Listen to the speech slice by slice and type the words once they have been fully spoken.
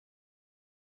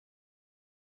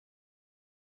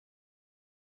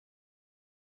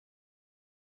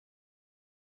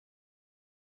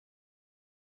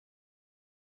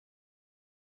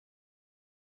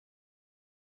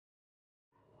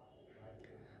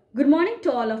Good morning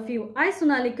to all of you. I,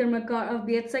 Sonali Karmakar of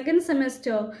B.Ed second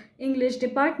semester English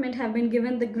department have been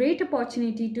given the great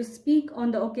opportunity to speak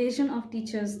on the occasion of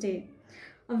Teachers' Day.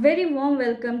 A very warm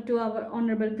welcome to our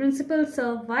Honorable Principal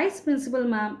Sir, Vice Principal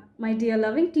Ma'am, my dear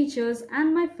loving teachers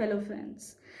and my fellow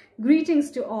friends.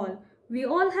 Greetings to all. We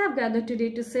all have gathered today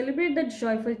to celebrate the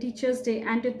joyful Teachers' Day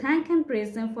and to thank and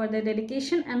praise them for their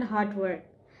dedication and hard work.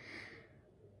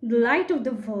 The light of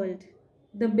the world,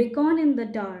 the beacon in the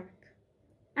dark,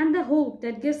 and the hope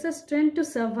that gives us strength to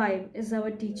survive is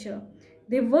our teacher.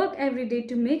 They work every day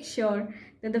to make sure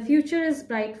that the future is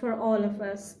bright for all of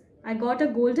us. I got a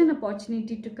golden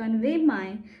opportunity to convey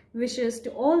my wishes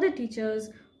to all the teachers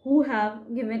who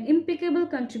have given impeccable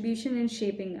contribution in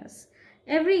shaping us.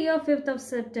 Every year, 5th of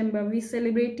September, we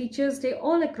celebrate Teachers' Day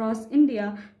all across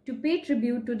India to pay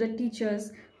tribute to the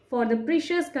teachers for the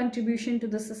precious contribution to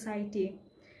the society.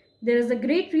 There is a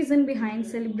great reason behind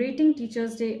celebrating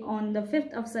Teachers' Day on the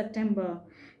 5th of September.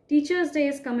 Teachers' Day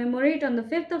is commemorated on the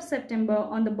 5th of September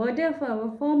on the birthday of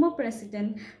our former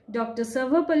President, Dr.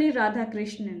 Sarvepalli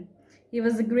Radhakrishnan. He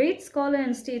was a great scholar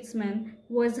and statesman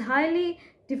who was highly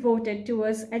devoted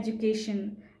towards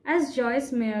education. As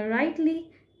Joyce Meyer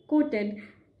rightly quoted,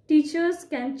 teachers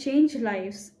can change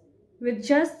lives with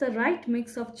just the right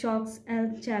mix of chalks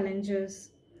and challenges.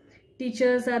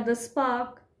 Teachers are the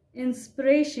spark,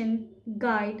 inspiration,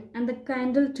 guide, and the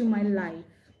candle to my life.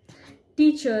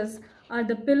 Teachers are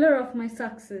the pillar of my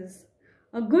success.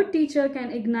 A good teacher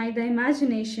can ignite the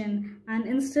imagination and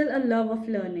instill a love of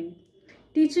learning.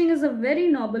 Teaching is a very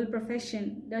noble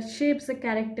profession that shapes the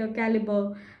character,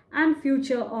 caliber, and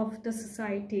future of the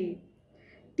society.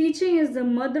 Teaching is the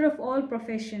mother of all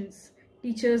professions.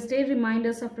 Teachers' Day reminds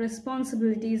us of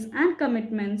responsibilities and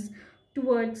commitments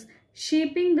towards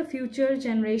shaping the future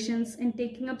generations in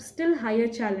taking up still higher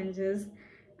challenges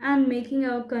and making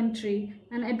our country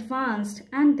an advanced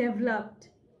and developed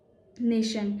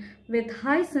nation with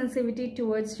high sensitivity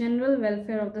towards general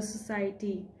welfare of the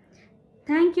society.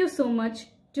 Thank you so much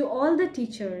to all the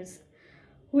teachers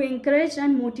who encouraged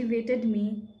and motivated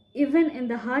me even in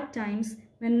the hard times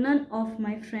when none of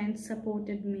my friends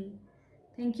supported me.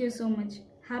 Thank you so much.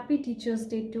 Happy Teachers'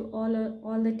 Day to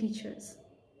all the teachers.